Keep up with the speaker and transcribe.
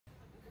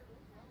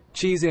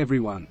Cheers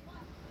everyone.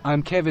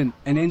 I'm Kevin,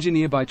 an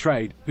engineer by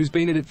trade, who's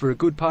been at it for a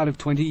good part of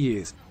 20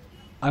 years.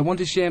 I want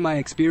to share my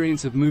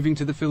experience of moving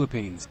to the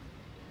Philippines.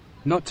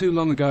 Not too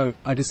long ago,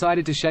 I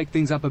decided to shake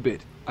things up a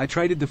bit. I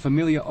traded the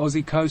familiar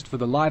Aussie coast for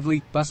the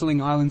lively,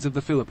 bustling islands of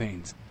the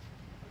Philippines.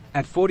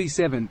 At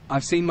 47,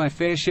 I've seen my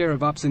fair share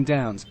of ups and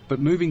downs,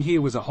 but moving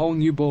here was a whole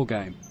new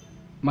ballgame.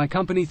 My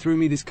company threw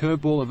me this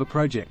curveball of a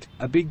project,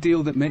 a big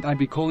deal that meant I'd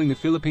be calling the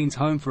Philippines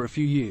home for a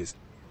few years.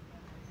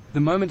 The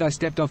moment I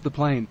stepped off the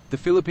plane, the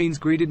Philippines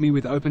greeted me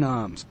with open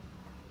arms.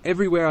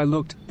 Everywhere I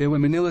looked, there were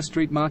Manila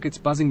street markets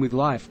buzzing with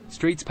life,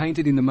 streets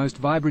painted in the most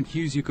vibrant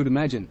hues you could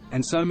imagine,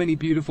 and so many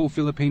beautiful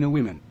Filipino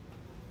women.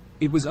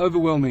 It was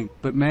overwhelming,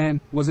 but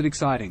man, was it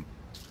exciting.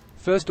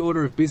 First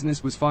order of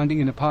business was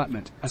finding an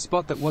apartment, a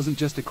spot that wasn't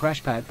just a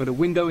crash pad but a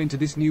window into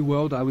this new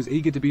world I was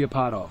eager to be a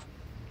part of.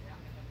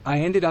 I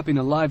ended up in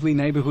a lively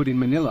neighborhood in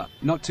Manila,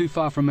 not too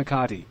far from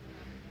Makati.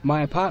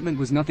 My apartment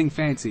was nothing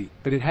fancy,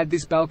 but it had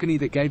this balcony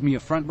that gave me a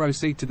front row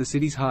seat to the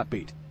city's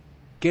heartbeat.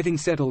 Getting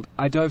settled,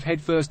 I dove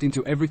headfirst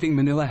into everything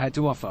Manila had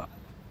to offer.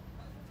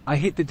 I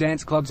hit the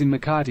dance clubs in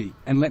Makati,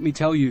 and let me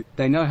tell you,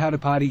 they know how to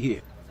party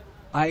here.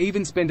 I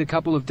even spent a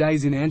couple of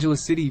days in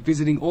Angeles City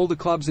visiting all the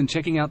clubs and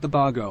checking out the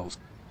bar girls.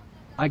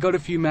 I got a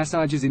few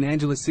massages in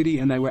Angeles City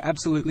and they were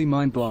absolutely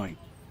mind-blowing.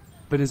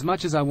 But as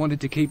much as I wanted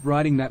to keep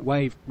riding that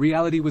wave,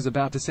 reality was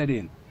about to set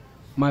in.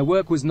 My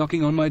work was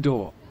knocking on my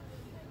door.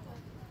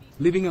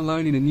 Living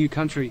alone in a new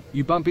country,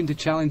 you bump into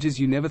challenges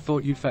you never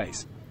thought you'd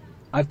face.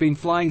 I've been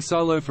flying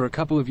solo for a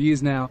couple of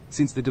years now,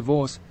 since the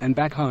divorce, and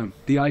back home,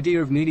 the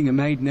idea of needing a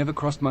maid never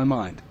crossed my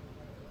mind.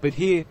 But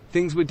here,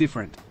 things were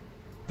different.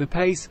 The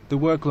pace, the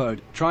workload,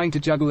 trying to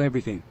juggle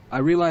everything, I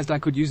realized I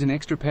could use an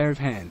extra pair of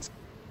hands.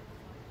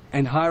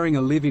 And hiring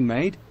a live-in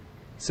maid?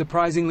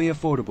 Surprisingly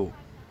affordable.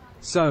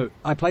 So,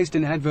 I placed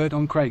an advert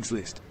on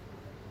Craigslist.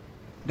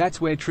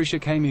 That's where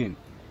Tricia came in.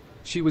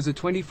 She was a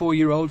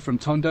 24-year-old from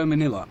Tondo,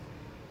 Manila.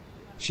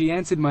 She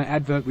answered my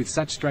advert with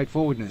such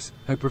straightforwardness,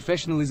 her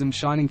professionalism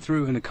shining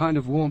through and a kind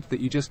of warmth that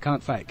you just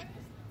can't fake.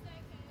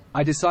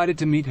 I decided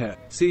to meet her,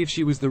 see if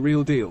she was the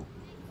real deal.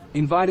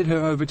 Invited her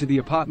over to the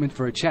apartment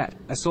for a chat,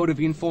 a sort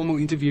of informal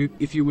interview,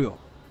 if you will.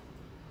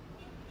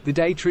 The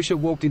day Tricia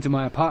walked into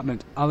my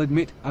apartment, I'll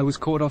admit, I was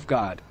caught off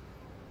guard.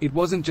 It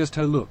wasn't just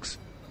her looks.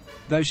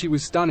 Though she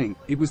was stunning,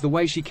 it was the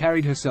way she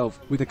carried herself,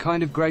 with a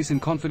kind of grace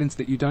and confidence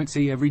that you don't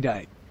see every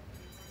day.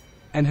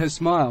 And her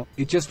smile,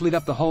 it just lit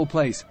up the whole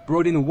place,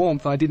 brought in a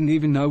warmth I didn't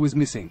even know was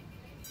missing.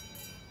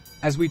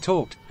 As we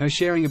talked, her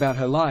sharing about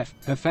her life,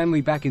 her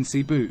family back in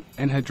Cebu,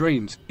 and her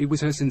dreams, it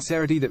was her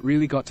sincerity that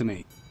really got to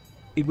me.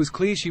 It was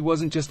clear she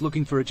wasn't just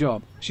looking for a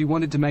job, she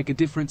wanted to make a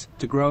difference,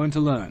 to grow and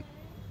to learn.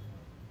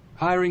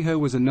 Hiring her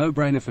was a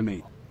no-brainer for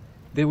me.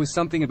 There was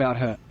something about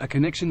her, a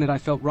connection that I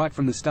felt right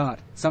from the start,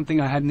 something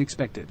I hadn't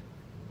expected.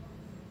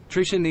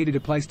 Tricia needed a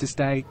place to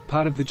stay,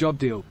 part of the job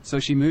deal, so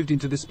she moved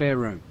into the spare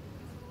room.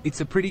 It's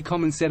a pretty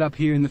common setup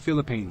here in the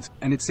Philippines,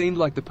 and it seemed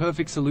like the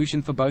perfect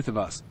solution for both of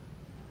us.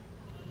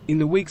 In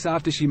the weeks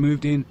after she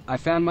moved in, I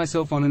found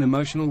myself on an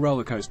emotional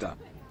roller coaster.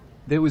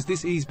 There was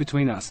this ease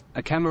between us,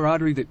 a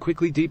camaraderie that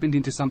quickly deepened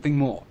into something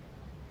more.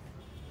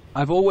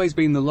 I've always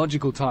been the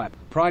logical type,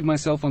 pride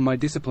myself on my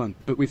discipline,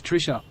 but with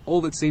Tricia,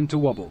 all that seemed to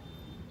wobble.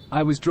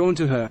 I was drawn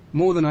to her,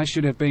 more than I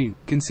should have been,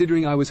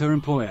 considering I was her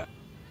employer.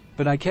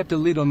 But I kept a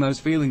lid on those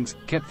feelings,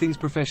 kept things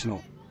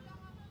professional.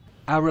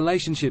 Our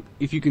relationship,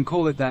 if you can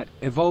call it that,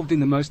 evolved in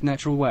the most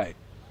natural way.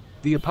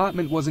 The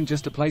apartment wasn't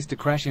just a place to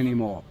crash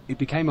anymore, it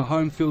became a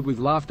home filled with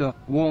laughter,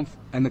 warmth,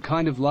 and the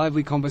kind of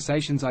lively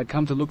conversations I'd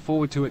come to look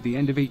forward to at the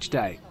end of each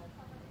day.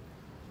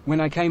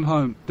 When I came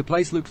home, the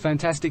place looked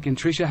fantastic and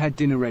Tricia had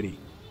dinner ready.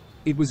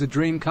 It was a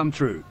dream come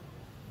true.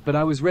 But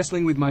I was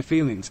wrestling with my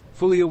feelings,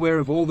 fully aware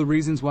of all the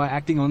reasons why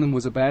acting on them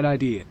was a bad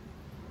idea.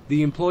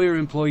 The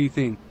employer-employee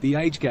thing, the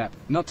age gap,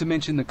 not to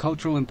mention the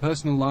cultural and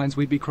personal lines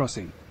we'd be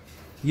crossing.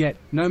 Yet,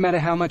 no matter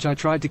how much I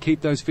tried to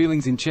keep those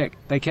feelings in check,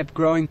 they kept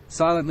growing,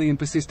 silently and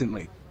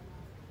persistently.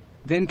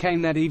 Then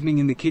came that evening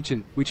in the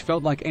kitchen, which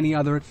felt like any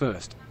other at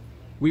first.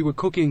 We were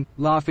cooking,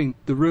 laughing,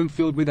 the room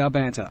filled with our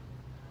banter.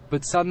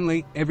 But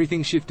suddenly,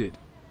 everything shifted.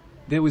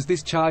 There was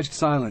this charged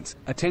silence,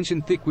 a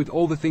tension thick with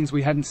all the things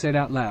we hadn't said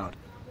out loud.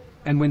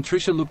 And when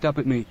Tricia looked up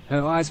at me,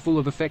 her eyes full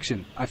of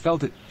affection, I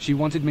felt it, she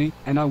wanted me,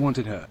 and I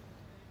wanted her.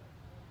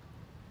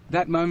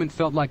 That moment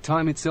felt like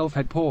time itself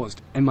had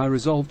paused, and my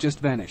resolve just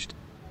vanished.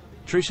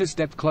 Tricia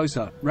stepped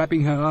closer,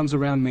 wrapping her arms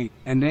around me,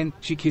 and then,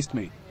 she kissed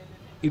me.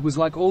 It was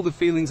like all the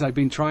feelings I'd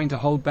been trying to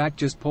hold back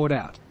just poured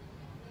out.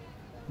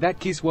 That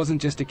kiss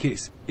wasn't just a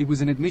kiss, it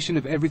was an admission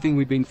of everything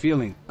we'd been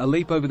feeling, a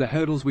leap over the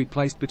hurdles we'd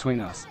placed between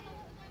us.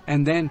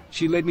 And then,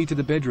 she led me to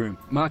the bedroom,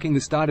 marking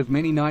the start of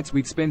many nights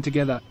we'd spend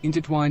together,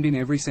 intertwined in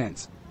every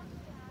sense.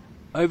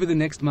 Over the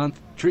next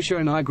month, Tricia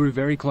and I grew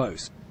very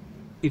close.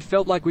 It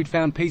felt like we'd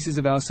found pieces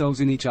of ourselves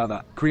in each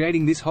other,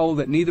 creating this whole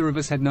that neither of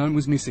us had known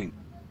was missing.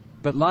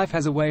 But life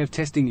has a way of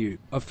testing you,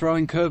 of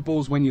throwing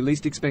curveballs when you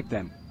least expect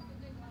them.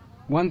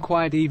 One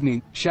quiet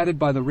evening, shattered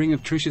by the ring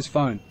of Tricia's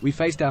phone, we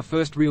faced our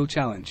first real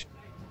challenge.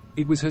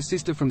 It was her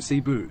sister from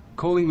Cebu,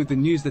 calling with the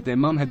news that their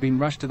mum had been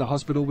rushed to the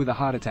hospital with a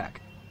heart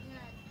attack.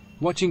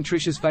 Watching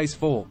Tricia's face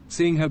fall,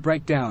 seeing her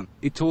break down,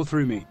 it tore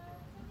through me.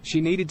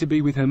 She needed to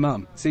be with her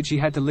mum, said she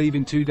had to leave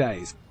in 2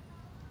 days.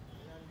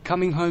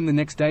 Coming home the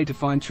next day to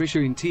find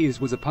Tricia in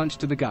tears was a punch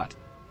to the gut.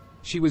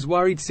 She was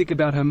worried sick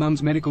about her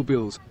mum's medical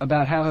bills,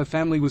 about how her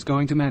family was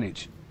going to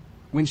manage.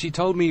 When she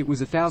told me it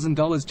was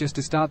 $1,000 just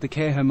to start the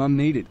care her mum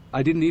needed,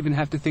 I didn't even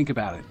have to think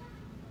about it.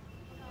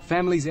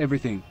 Family's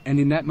everything, and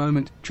in that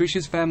moment,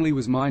 Tricia's family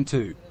was mine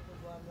too.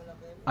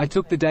 I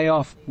took the day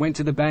off, went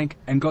to the bank,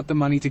 and got the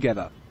money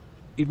together.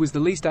 It was the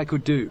least I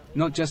could do,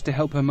 not just to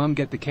help her mum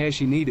get the care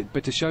she needed,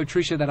 but to show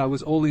Tricia that I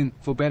was all in,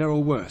 for better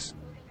or worse.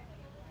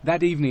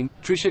 That evening,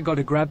 Tricia got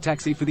a grab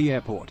taxi for the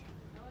airport.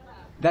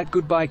 That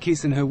goodbye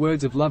kiss and her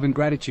words of love and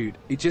gratitude,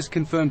 it just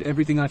confirmed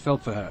everything I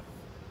felt for her.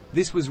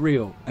 This was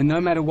real, and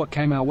no matter what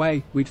came our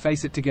way, we'd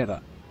face it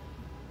together.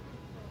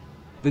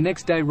 The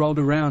next day rolled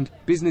around,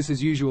 business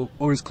as usual,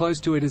 or as close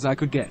to it as I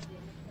could get.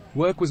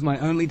 Work was my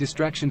only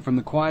distraction from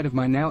the quiet of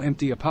my now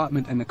empty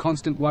apartment and the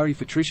constant worry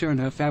for Tricia and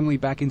her family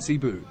back in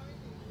Cebu.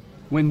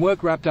 When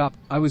work wrapped up,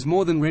 I was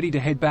more than ready to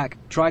head back,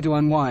 try to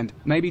unwind,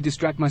 maybe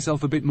distract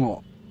myself a bit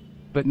more.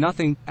 But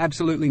nothing,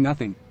 absolutely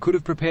nothing, could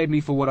have prepared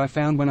me for what I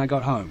found when I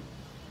got home.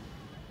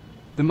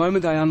 The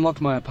moment I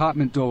unlocked my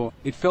apartment door,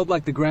 it felt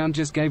like the ground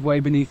just gave way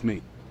beneath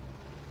me.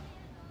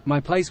 My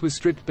place was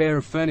stripped bare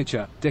of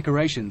furniture,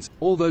 decorations,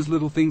 all those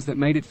little things that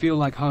made it feel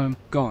like home,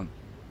 gone.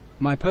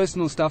 My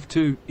personal stuff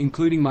too,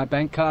 including my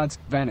bank cards,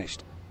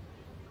 vanished.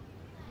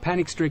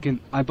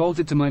 Panic-stricken, I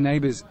bolted to my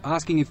neighbors,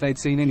 asking if they'd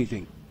seen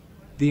anything.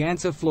 The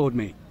answer floored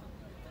me.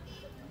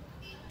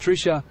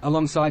 Tricia,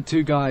 alongside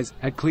 2 guys,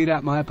 had cleared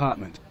out my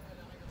apartment.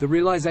 The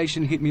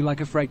realization hit me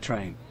like a freight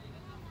train.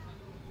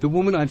 The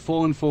woman I'd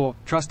fallen for,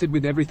 trusted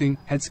with everything,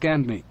 had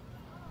scammed me.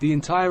 The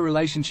entire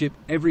relationship,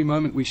 every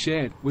moment we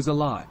shared, was a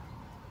lie.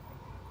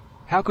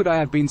 How could I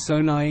have been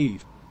so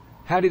naive?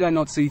 How did I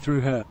not see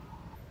through her?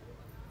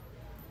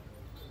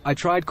 I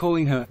tried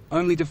calling her,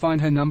 only to find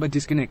her number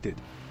disconnected.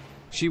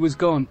 She was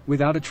gone,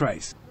 without a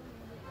trace.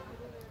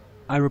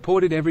 I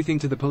reported everything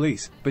to the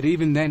police, but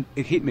even then,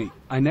 it hit me,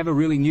 I never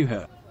really knew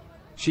her.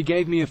 She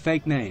gave me a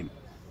fake name.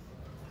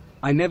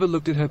 I never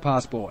looked at her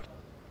passport.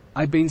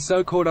 I'd been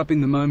so caught up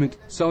in the moment,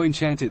 so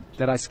enchanted,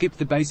 that I skipped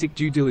the basic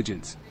due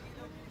diligence.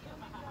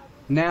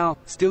 Now,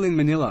 still in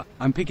Manila,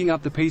 I'm picking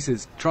up the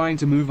pieces, trying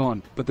to move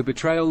on, but the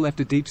betrayal left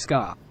a deep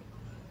scar.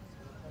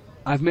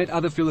 I've met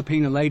other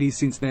Filipina ladies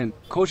since then,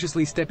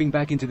 cautiously stepping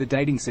back into the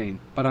dating scene,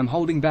 but I'm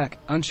holding back,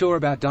 unsure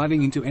about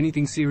diving into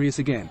anything serious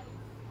again.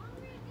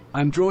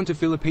 I'm drawn to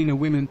Filipina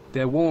women,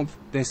 their warmth,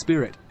 their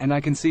spirit, and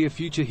I can see a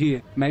future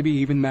here, maybe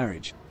even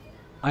marriage.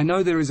 I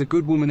know there is a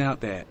good woman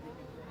out there.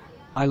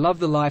 I love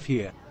the life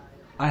here.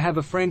 I have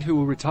a friend who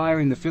will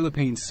retire in the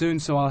Philippines soon,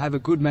 so I'll have a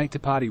good mate to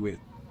party with.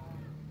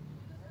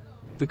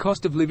 The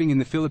cost of living in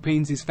the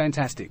Philippines is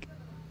fantastic.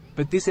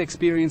 But this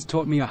experience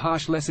taught me a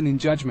harsh lesson in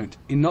judgment,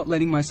 in not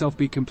letting myself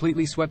be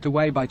completely swept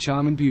away by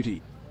charm and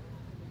beauty.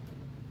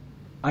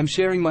 I'm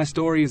sharing my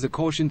story as a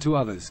caution to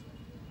others.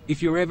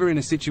 If you're ever in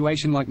a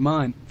situation like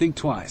mine, think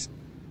twice.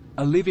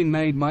 A live-in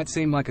maid might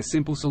seem like a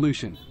simple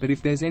solution, but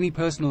if there's any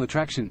personal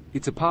attraction,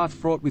 it's a path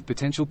fraught with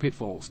potential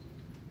pitfalls.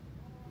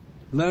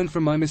 Learn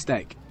from my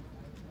mistake.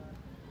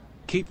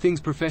 Keep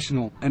things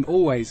professional, and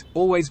always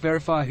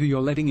verify who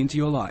you're letting into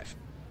your life.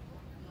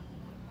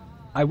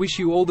 I wish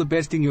you all the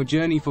best in your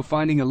journey for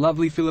finding a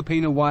lovely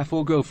Filipina wife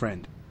or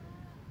girlfriend.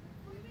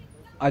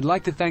 I'd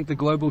like to thank the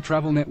Global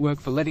Travel Network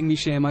for letting me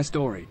share my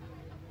story.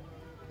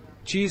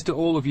 Cheers to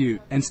all of you,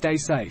 and stay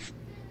safe.